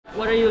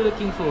What are you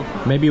looking for?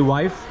 Maybe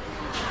wife?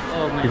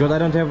 Oh, man. Because I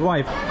don't have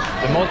wife.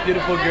 The most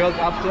beautiful girls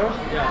upstairs?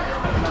 Yeah.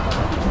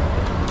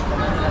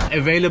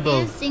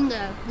 Available. Single.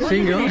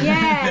 Single?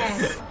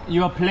 Yes.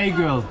 You are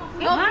playgirl.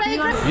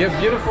 You have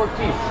beautiful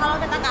teeth.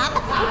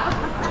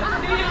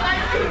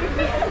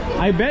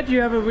 I bet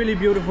you have a really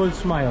beautiful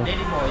smile. Lady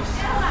voice.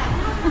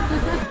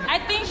 I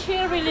think she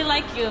really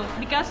like you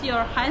because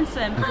you're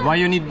handsome.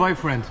 Why you need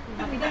boyfriend?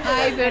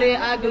 I very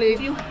ugly.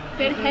 You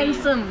very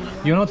handsome.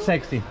 You're not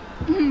sexy.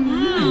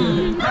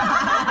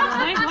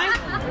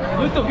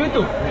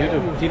 YouTube.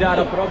 Tidak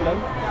ada problem.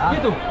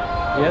 YouTube.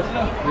 Yes.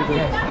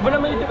 YouTube. Apa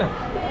nama YouTube?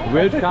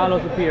 Will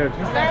Carlos appeared.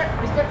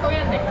 Mr.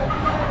 Toyandek.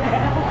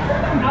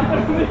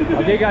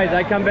 Okay guys,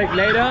 I come back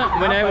later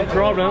when I have a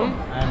problem.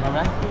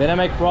 Then I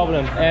make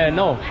problem.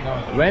 No.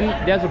 When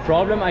there's a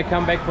problem, I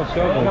come back for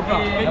service.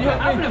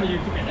 Apa nama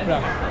YouTube?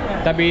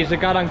 Tapi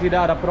sekarang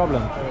tidak ada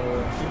problem.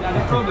 Tidak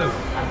ada problem.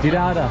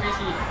 Tidak ada.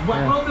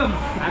 Buat problem.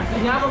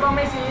 Artinya apa Bang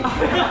Messi?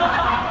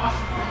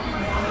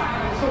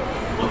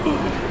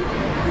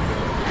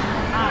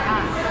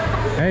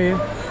 Hey.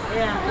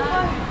 Yeah.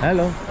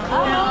 Hello.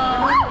 Hello.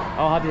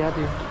 Oh,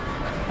 hati-hati.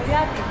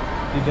 Hati-hati.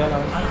 Di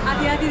jalan.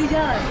 Hati-hati di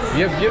jalan.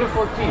 You have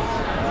beautiful teeth.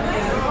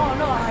 Oh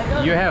no, I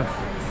don't. You have.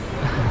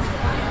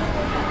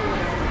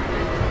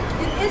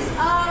 It is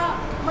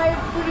my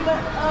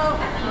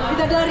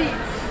bidadari.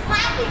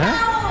 Huh?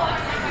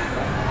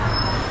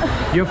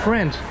 Your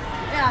friend.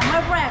 Yeah,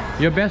 my friend.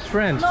 Your best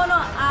friend. No.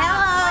 Hello.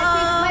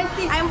 My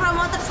sis. I'm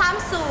promoter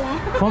Samsung.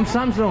 From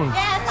Samsung.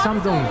 Yes,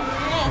 Samsung.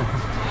 Yes.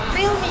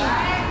 Realme.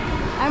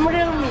 I'm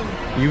Realme.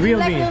 You You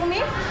Realme. like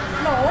Realme?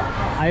 No.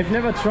 I've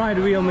never tried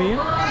Realme.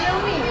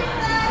 Realme.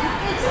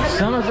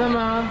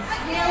 Sama-sama.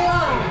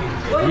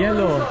 Yellow.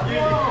 Yellow.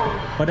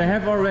 But I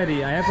have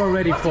already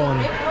phone.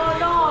 Oh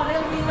no,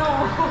 Realme no.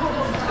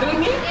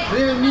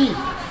 Realme?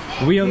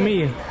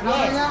 Realme.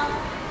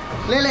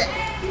 Lele.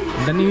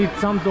 Dan ini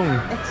Samsung.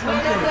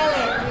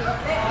 Lele.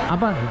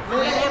 Apa?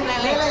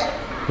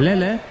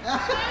 Lele?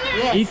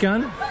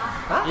 Ikan?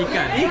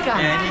 Ikan.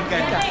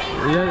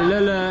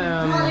 Lele.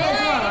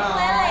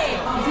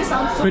 This is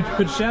Samsung.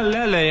 Pecel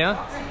lele ya?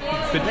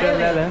 Pecel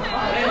lele.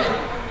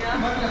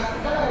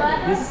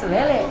 This is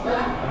Lele.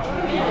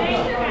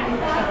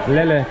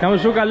 Lele. Kamu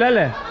suka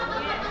lele?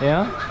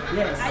 Yeah?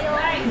 Yes.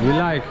 You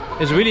like?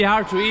 It's really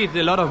hard to eat.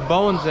 A lot of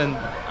bones and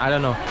I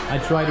don't know.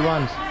 I tried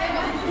once.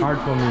 Hard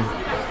for me.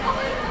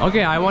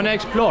 Okay, I want to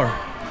explore.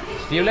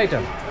 See you later.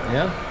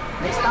 Yeah?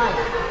 Next time.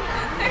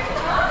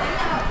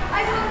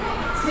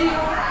 See,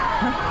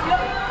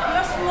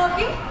 you're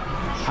smoking?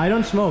 I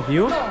don't smoke.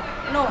 You?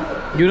 No.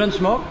 You don't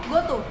smoke? Go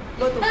to.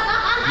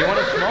 You want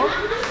to smoke?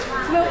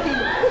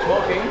 Smoking.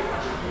 Smoking?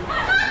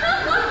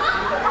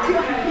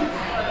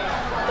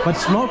 But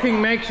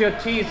smoking makes your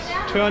teeth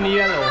turn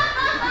yellow.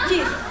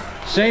 Cheese.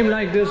 Same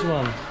like this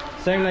one.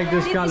 Same like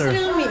this This color. is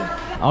Realme.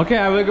 Okay,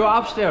 I will go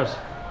upstairs.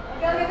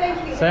 Okay,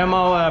 thank you. Saya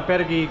mau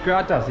pergi ke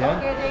atas ya.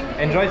 Okay, thank you.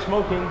 Enjoy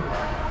smoking.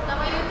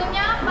 Nama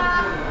YouTube-nya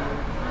apa?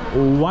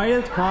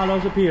 Wild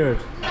Carlos appeared.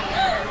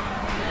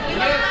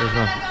 This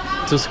one.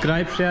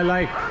 Subscribe, share,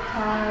 like.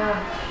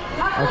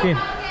 Okay,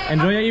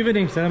 enjoy your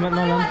evening. Selamat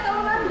malam.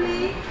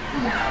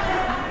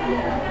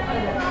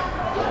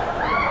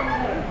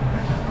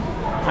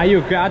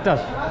 Ayo ke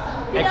atas.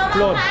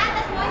 Explore. Ke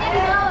atas, maunya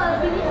di bawah,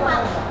 lebih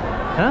nikmat.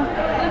 Hah?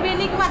 Lebih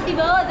nikmat di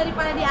bawah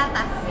daripada di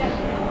atas.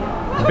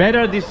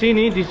 Better di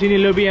sini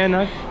lebih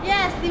enak.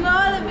 Yes, di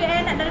bawah lebih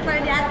enak daripada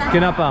di atas.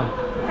 Kenapa?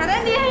 Karena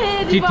di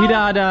bawah.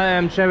 Tidak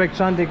ada cewek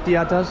cantik di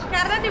atas.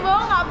 Karena di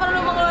bawah nggak perlu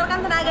mengeluarkan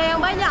tenaga yang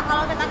banyak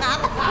kalau kita ke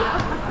atas.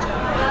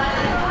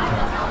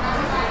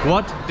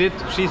 What did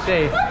she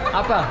say?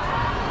 Apa?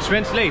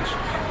 Translate.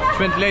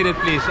 Translate it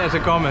please as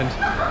a comment.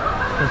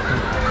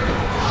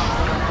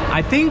 I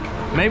think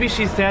maybe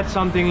she said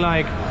something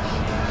like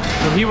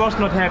he was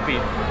not happy.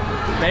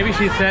 Maybe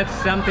she said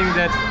something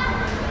that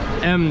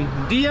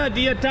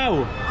dia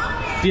tahu.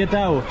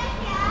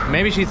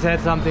 Maybe she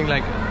said something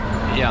like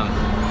yeah.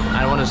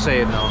 I want to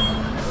say it now.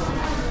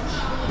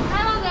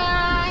 Halo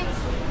guys.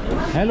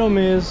 Hello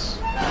miss.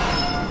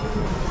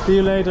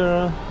 See you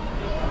later.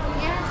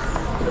 Yes.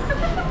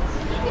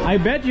 I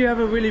bet you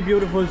have a really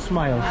beautiful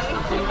smile.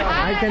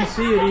 I can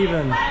see it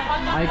even.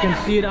 I can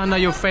see it under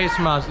your face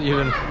mask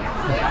even.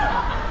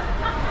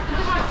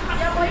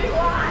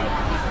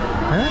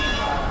 Huh?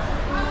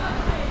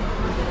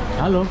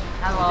 Halo.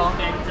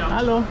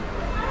 Halo.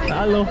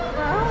 Halo.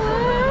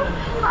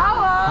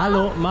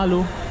 Halo,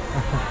 malu.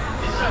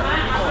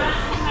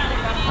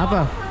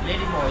 Apa?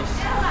 Lady voice.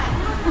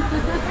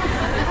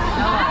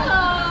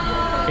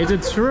 Is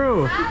it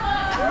true?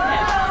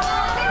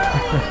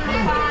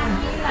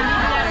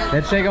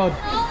 Let's check out.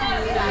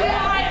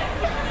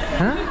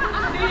 Hah?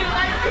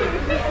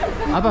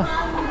 Apa?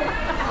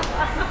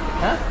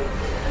 Hah?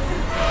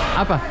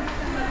 Apa?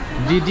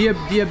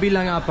 Dia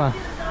bilang apa?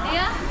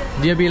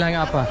 Dia bilang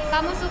apa?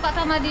 Kamu suka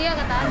sama dia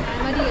kata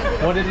sama dia.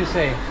 What did he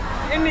say?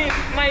 Ini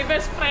my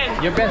best friend.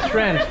 Your best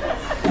friend.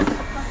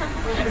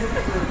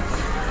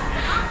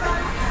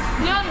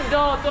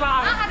 Nyondo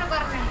tulang. Ah, ada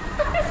warna.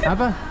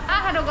 Apa?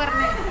 Ah, ada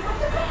warna.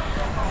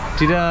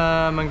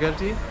 Tidak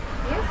mengerti?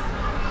 Yes.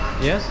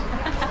 Yes?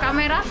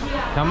 Kamera.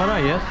 Camera,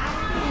 yes.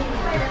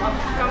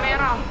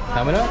 Kamera.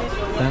 Camera?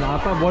 Dan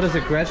apa? What is the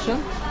question?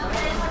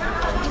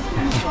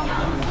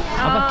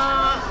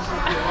 Apa?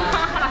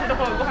 Aduh,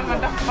 bukan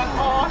mantap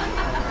banget.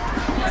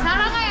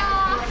 Salah nggak ya?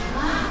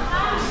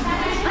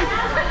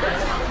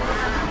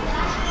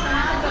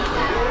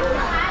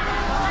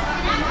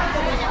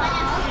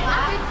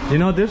 You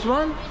know this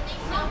one?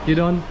 You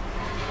don't?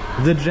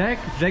 The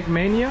Jack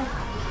Mania?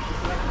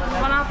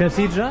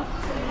 Persija?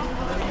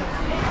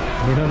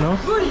 You don't know?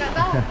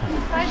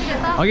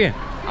 Oke,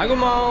 aku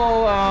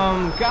mau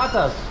ke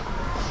atas.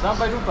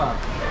 Sampai jumpa.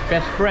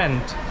 Best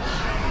friend.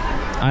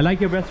 I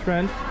like your best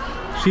friend.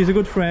 She's a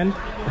good friend.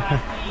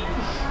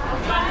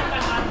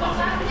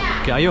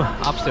 Oke, ayo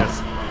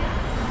upstairs.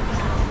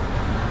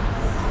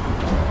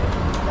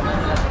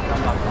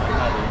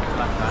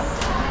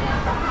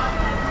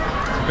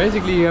 So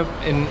basically, you have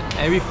in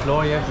every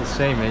floor you have the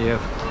same. You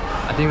have,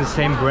 I think, the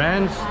same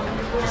brands,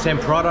 the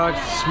same products,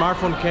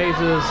 smartphone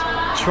cases,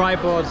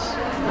 tripods,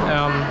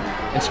 and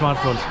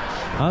smartphones.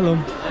 Hello.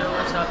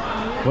 What's up?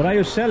 What are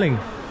you selling?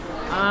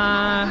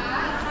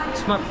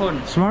 Smartphone.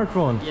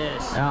 Smartphone.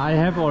 Yes. I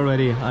have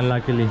already,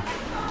 unluckily.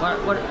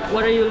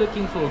 What are you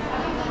looking for?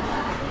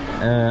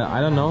 I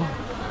don't know.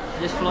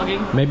 Just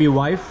vlogging? Maybe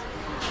wife.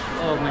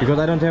 Oh my. Because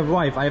I don't have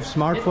wife. I have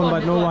smartphone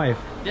but no wife.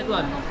 That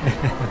one.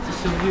 It's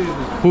so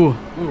beautiful. Who?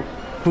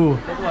 Who?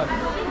 That one.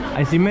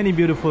 I see many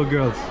beautiful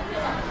girls.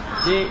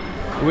 They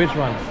Which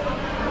one?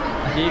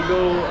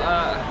 go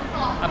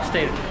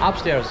upstairs.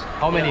 Upstairs.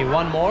 How many?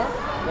 One more?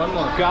 One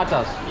more. Ke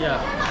atas.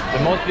 Yeah. The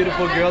most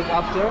beautiful girls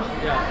upstairs?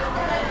 Yeah.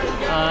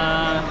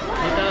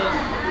 Little.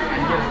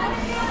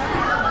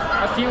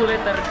 A few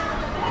later,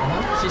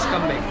 she's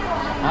come back.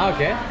 Ah,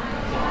 okay.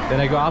 Then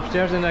I go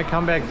upstairs and I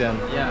come back then.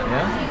 Yeah.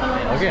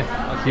 Yeah? Okay.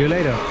 I'll see you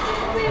later.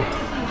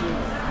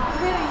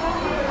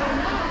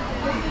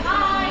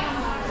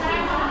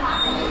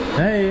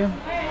 Hey.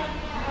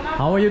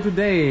 How are you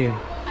today?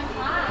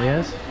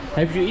 Yes.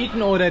 Have you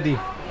eaten already?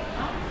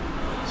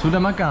 Sudah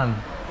makan?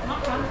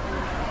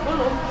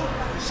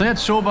 Saya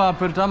coba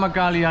pertama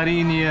kali hari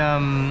ini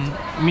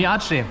mie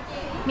Aceh.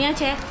 Mie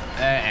Aceh.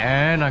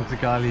 Enak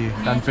sekali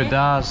dan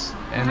pedas.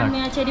 Makan mie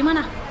Enak. Aceh di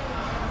mana?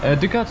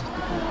 Dekat.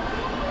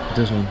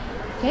 This one.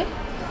 Okay.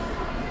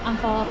 I'm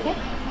for okay.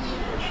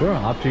 Sure,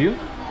 up to you.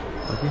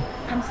 Okay.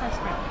 I'm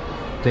subscribed.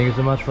 Thank you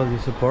so much for the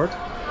support.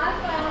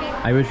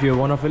 I wish you a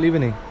wonderful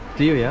evening.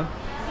 See you, yeah?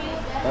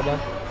 Bye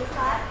bye.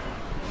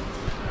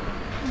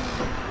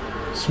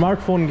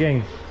 Smartphone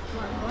gang.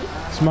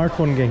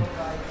 Smartphone gang.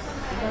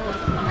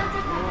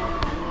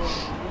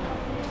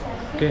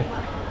 Okay.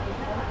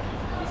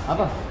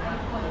 Apa?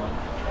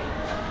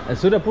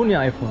 Sudah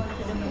punya iPhone.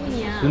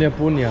 Sudah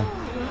punya.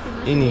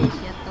 Ini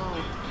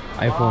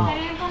iPhone.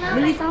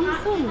 Beli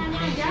Samsung.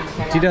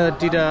 Tidak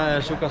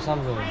suka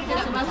Samsung.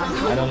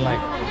 I don't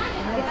like.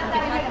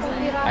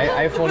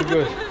 iPhone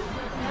good.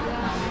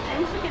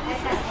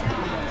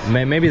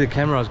 Maybe the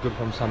camera is good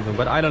from Samsung,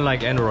 but I don't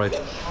like Android.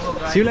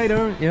 See you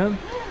later. Yeah.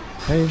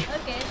 Hey.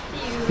 Okay,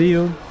 See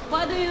you.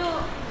 What do you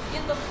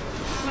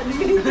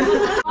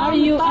Are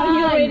you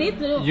ready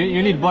to?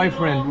 You need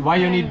boyfriend. Why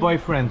you need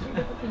boyfriend?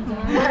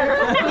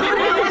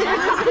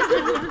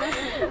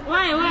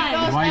 Why?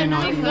 Why you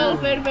not? Single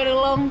very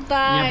long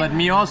time. Yeah, but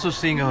me also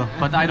single.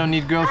 But I don't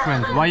need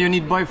girlfriend. Why you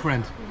need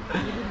boyfriend?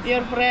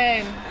 Your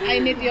friend. I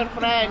need your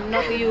friend,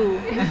 not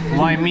you.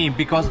 Why me?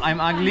 Because I'm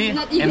ugly,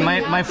 and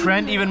my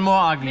friend even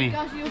more ugly.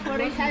 Because you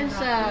very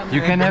handsome.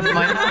 You can have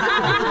my.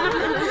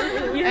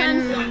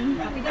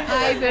 And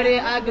I very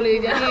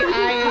ugly.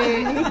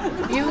 Jadi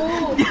you.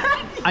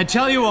 I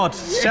tell you what,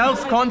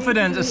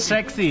 self-confidence is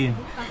sexy.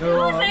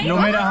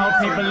 No matter how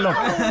people look.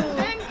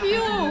 Thank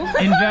you.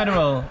 In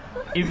general,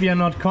 if you're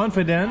not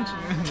confident,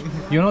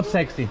 you're not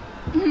sexy.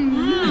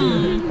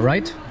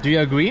 Right? Do you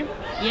agree?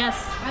 Yes.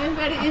 I'm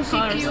very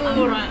insecure.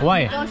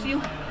 Why? Because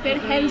you very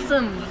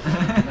handsome.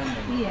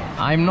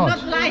 I'm not.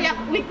 Not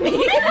layak with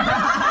me.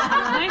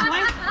 Why?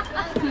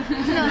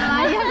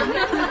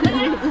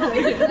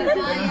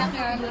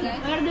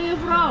 Where do you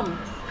from?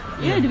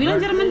 Ya, dibilang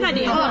Jerman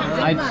tadi.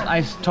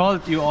 I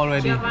told you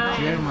already.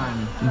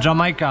 German.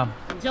 Jamaica.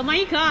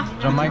 Jamaica.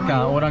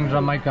 Orang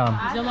Jamaica.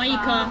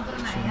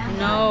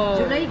 No.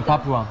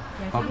 Papua.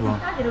 Apa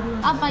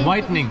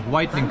Whitening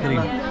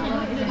cream.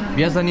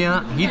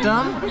 Biasanya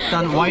hitam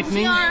dan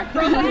whitening.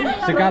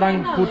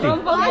 Sekarang putih.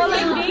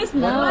 Like this?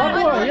 No.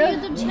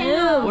 YouTube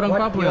channel? Orang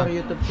Papua.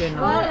 YouTube channel.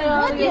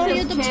 What is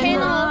a YouTube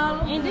channel?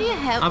 And do you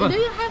have Apa? a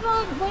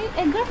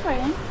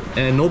girlfriend?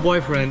 No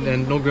boyfriend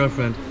and no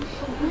girlfriend.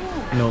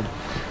 No.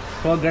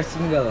 Progress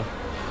single.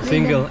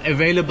 Single.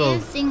 Available.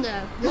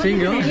 Single.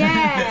 Single?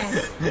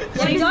 Yes.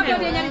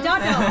 Nyari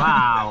jodoh.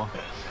 Wow.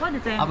 What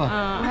is it? Apa?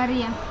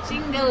 Maria.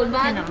 Single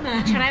but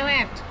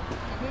cerewet.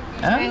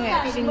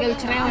 Single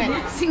cerewet.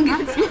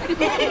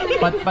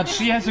 But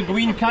she has a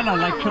green color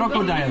like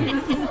crocodile.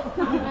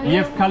 You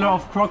have color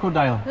of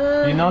crocodile.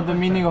 You know the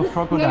meaning of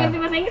crocodile?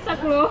 Bahasa Inggris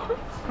aku.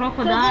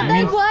 Crocodile.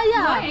 Means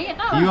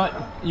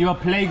you are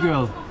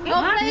playgirl.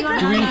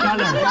 Green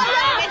color.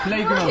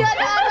 Playgirl.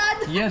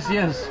 Yes,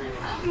 yes.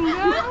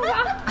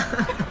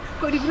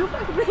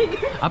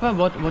 Apa?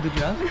 What did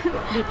you ask?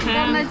 You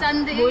can.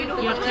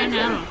 Your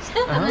channel.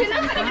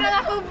 Kenapa dibilang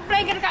aku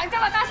playgirl Kak?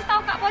 Coba kasih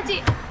tahu Kak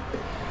Poci.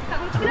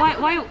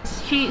 Why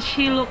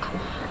she look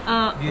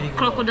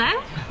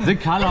crocodile? The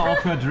color of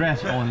her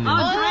dress only. Oh,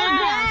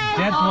 dress.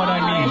 That's what I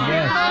mean.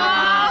 Yes.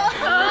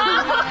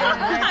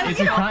 It's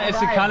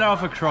the color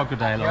of a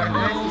crocodile only.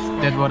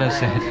 That's what I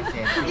said.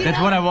 That's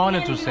what I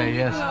wanted to say.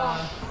 Yes.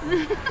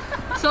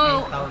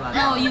 So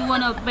now you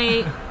wanna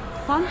pay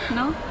phone?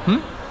 No?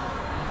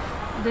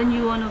 Then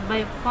you wanna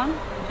buy phone?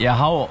 Yeah.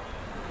 How?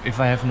 If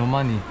I have no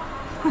money.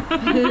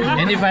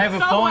 And if I have a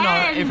So phone, or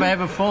when? if I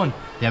have a phone.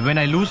 Yeah. When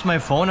I lose my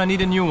phone, I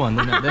need a new one.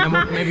 Then I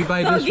would maybe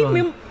buy So this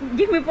one.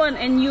 give me phone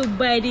and you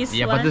buy this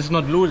Yeah, one. but this is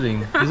not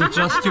losing. This is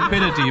just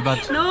stupidity.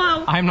 But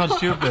No. I'm not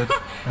stupid.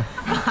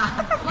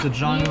 The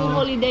jungle.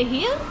 Holiday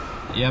here?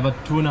 Yeah, but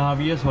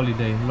 2.5 years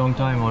holiday. Long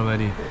time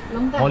already.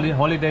 Long time.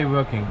 Holiday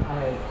working.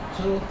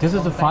 This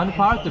is the fun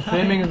part. The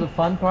filming is the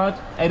fun part.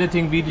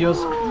 Editing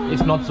videos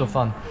is not so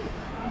fun.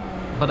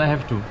 But I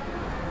have to.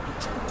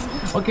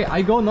 Okay,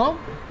 I go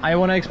now. I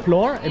wanna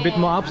explore a bit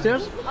more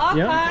upstairs.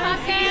 Yeah.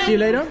 Okay. See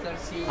you later.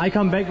 I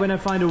come back when I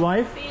find a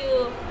wife, See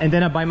you. and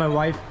then I buy my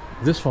wife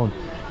this phone.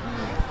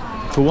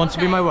 Who wants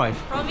to be my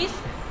wife? Promise?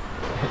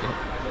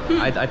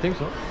 I think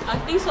so. I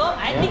think so.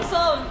 I think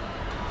so.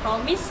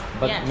 Promise?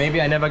 But yes.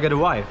 maybe I never get a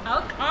wife.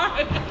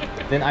 Okay.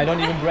 Then I don't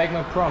even break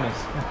my promise.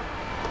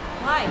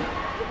 Why?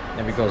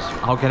 Yeah, because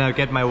how can I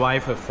get my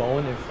wife a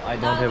phone if I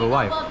don't have a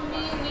wife? About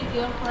me with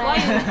your friend. Why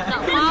you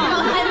not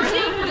found? I'm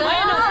single. Why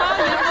you not found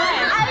your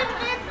wife? I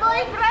need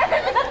boyfriend.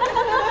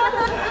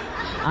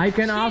 I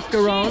can ask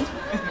around.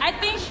 I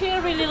think she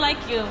really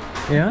like you.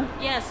 Yeah?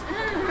 Yes.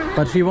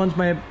 But she wants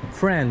my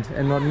friend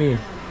and not me.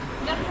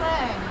 Your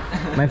friend.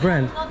 My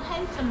friend. Not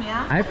handsome,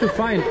 yeah? I have to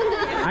find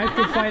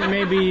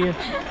maybe he.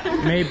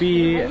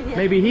 Maybe?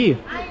 Maybe he.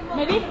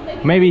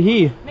 Maybe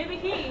he.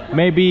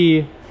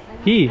 Maybe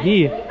he.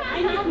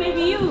 I need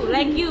maybe you,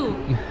 like you.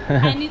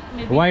 I need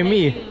maybe Why like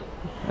me? you.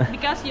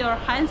 Because you're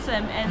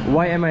handsome and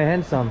Why am I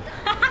handsome? Do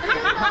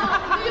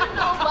you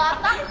know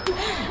Batak?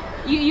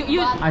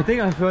 you I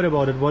think I've heard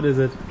about it. What is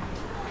it?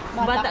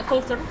 Batak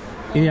culture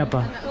Ini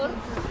apa?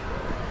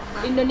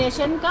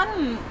 Indonesian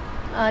kan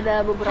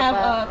ada beberapa have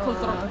a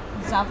culture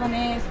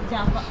Japanese,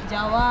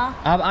 Jawa.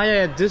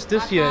 Yeah, this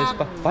here is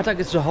Batak.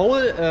 Is the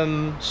whole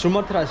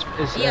Sumatra is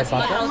Yes,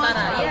 Batak. Sumatera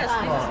Utara. Yes,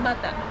 this is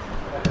Batak.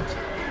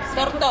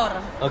 Tortor.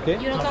 Okay.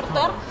 You know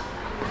tortor?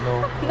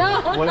 No. No.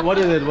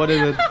 What is it? What is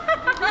it?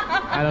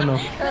 I don't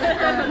know.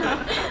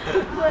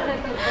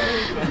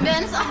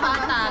 dance of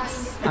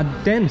Bataks. A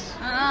dance.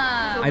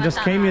 I just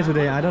came here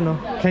today. I don't know.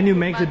 Can you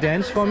make the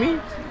dance for me?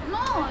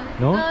 No.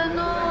 No?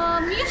 No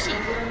music.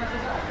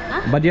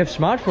 But you have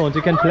smartphones.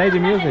 You can play the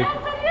music.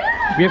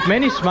 We have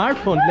many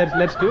smartphones.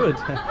 Let's do it.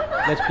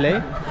 Let's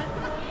play.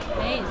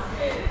 Yes.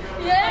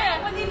 Yeah.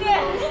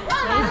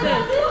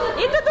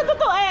 Itu tuh kok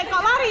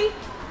lari.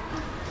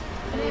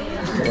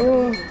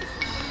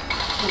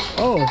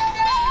 Oh.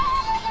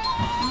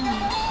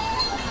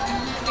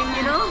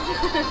 You know?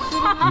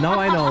 Now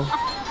I know.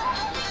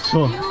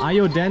 So, are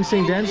you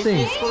dancing?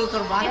 Dancing. How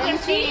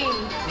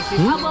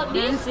about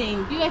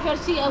dancing? You ever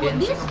see about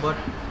this?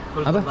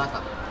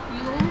 Apa?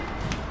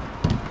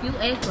 You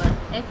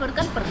ever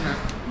kan pernah?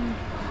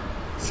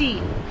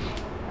 See.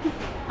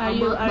 Are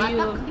you?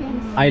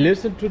 I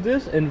listen to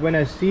this, and when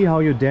I see how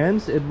you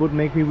dance, it would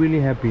make me really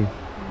happy.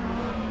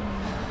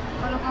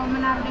 Kalau kau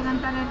menari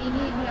dengan tangan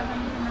ini dia akan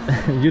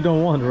senang. You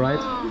don't want,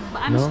 right?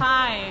 But I'm No?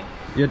 shy.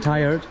 You're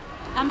tired?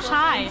 I'm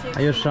shy.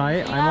 Are you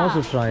shy? I'm Yeah.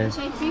 also shy.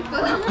 Shy people.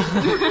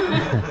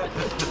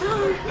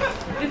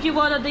 If you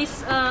want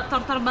this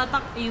tortor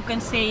Batak, you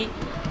can say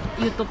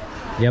YouTube.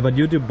 Yeah, but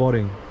YouTube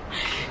boring.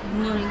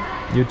 Nuring.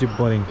 YouTube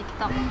boring.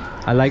 TikTok.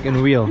 I like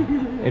in real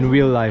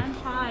life. I'm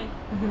shy.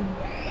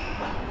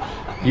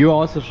 You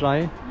are also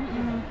shy?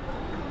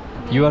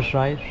 You are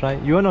shy?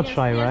 You are not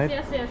shy, right?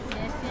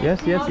 Yes.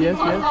 Yes.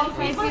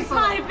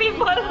 Shy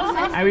people.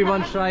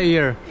 Everyone shy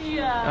here.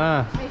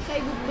 Yeah. I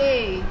say good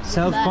day.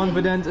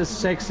 Self-confidence is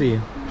sexy.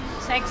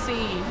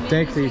 Sexy.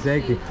 Sexy.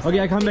 Okay,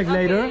 I come back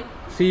later.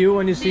 See you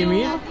when you see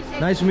me.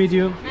 Nice to meet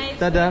you. Nice.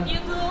 Dadah. You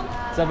too.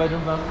 Sampai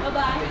jumpa. Bye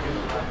bye.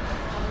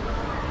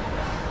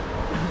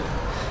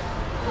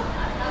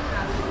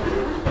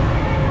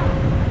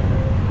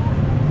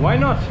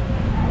 Why not?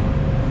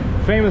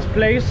 Famous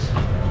place.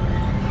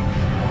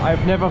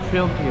 I've never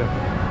filmed here.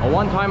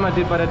 One time I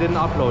did, but I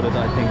didn't upload it,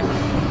 I think.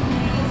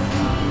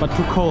 But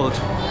too cold.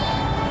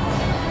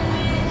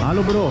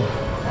 Halo bro.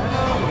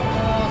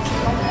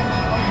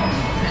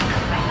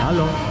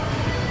 Halo.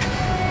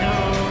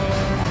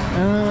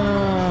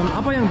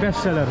 Apa yang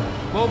best seller?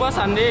 Boba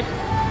Sunday.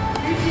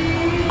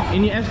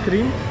 Ini es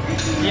krim.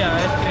 Iya,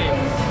 es krim.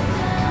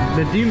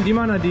 Di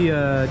mana di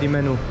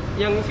menu?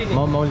 Yang sini.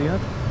 Mau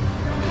lihat?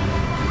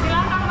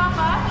 Silakan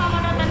Bapak,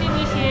 selamat datang di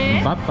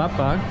Mixue.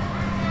 Bapak.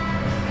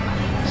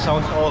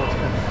 Sounds old.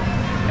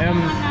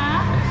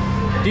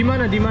 Di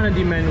mana di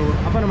menu?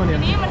 Apa namanya?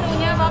 Ini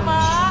menunya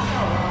Bapak.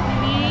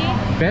 Ini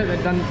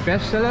Dan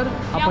bestseller?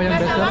 Apa yang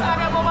bestseller?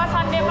 Ada boba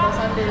sande, Pak.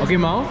 Oke,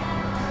 mau?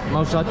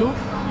 Mau satu?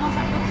 Mau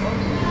satu.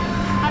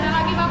 Ada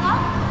lagi, Bapak?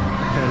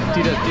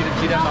 Tidak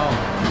mau.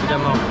 Tidak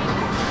mau.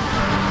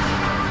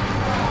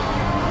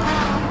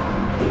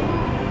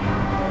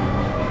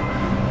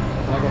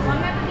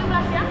 Uangnya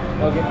 17 ya?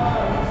 Oke.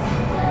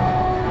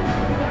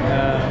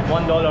 $1.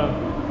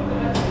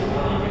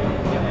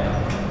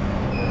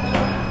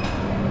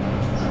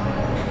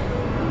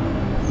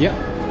 Ya,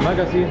 terima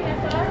kasih.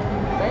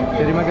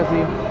 Terima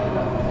kasih.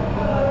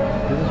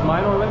 This is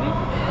mine already?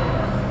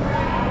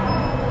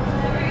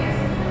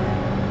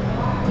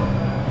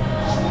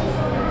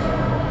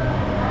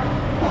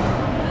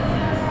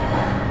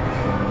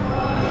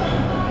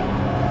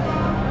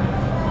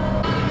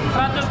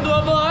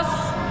 Bos.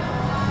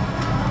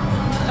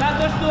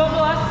 102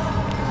 bos.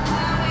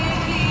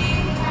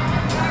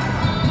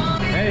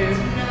 Hey,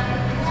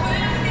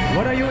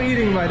 what are you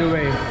eating by the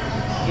way?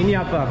 Ini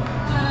apa?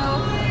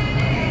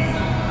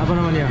 Apa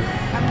namanya?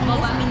 Kami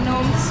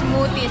minum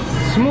smoothies.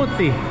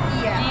 Smoothie.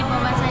 Iya. Ini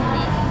boba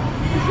sandi.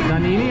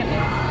 Dan ini?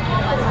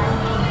 Boba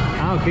sandi.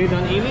 Oke,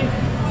 dan ini?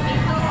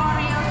 Itu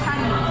Oreo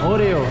sandi.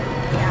 Oreo.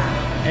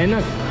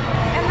 Enak.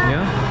 Enak.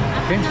 Ya,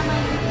 oke.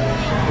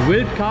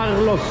 Wild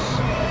Carlos.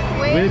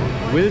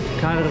 Wild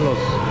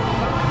Carlos.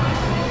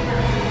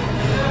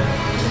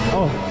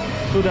 Oh,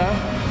 sudah.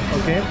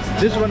 Okay.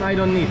 This one I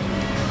don't need.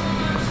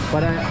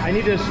 But I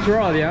need a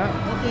straw, yeah?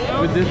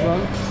 With this one.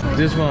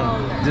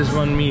 This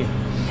one me.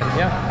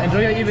 Yeah,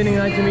 enjoy your evening.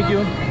 Nice to meet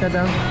you.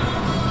 Dadah.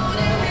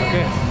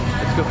 Okay,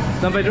 let's go.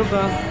 Sampai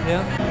jumpa, ya.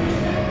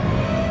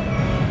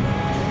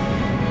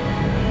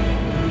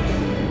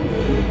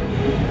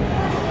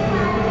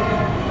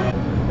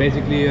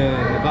 Basically,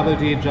 bubble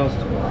tea just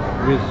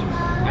with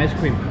ice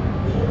cream.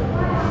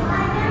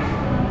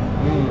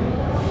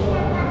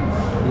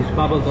 These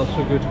bubbles are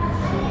so good.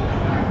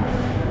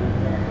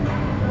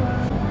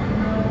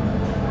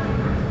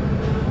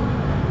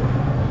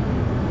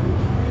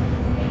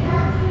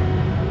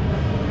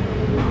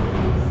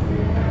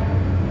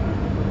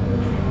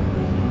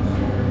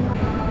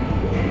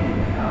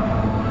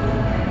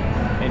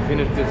 And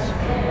finish this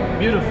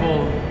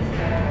beautiful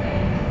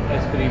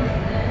ice cream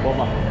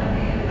boba.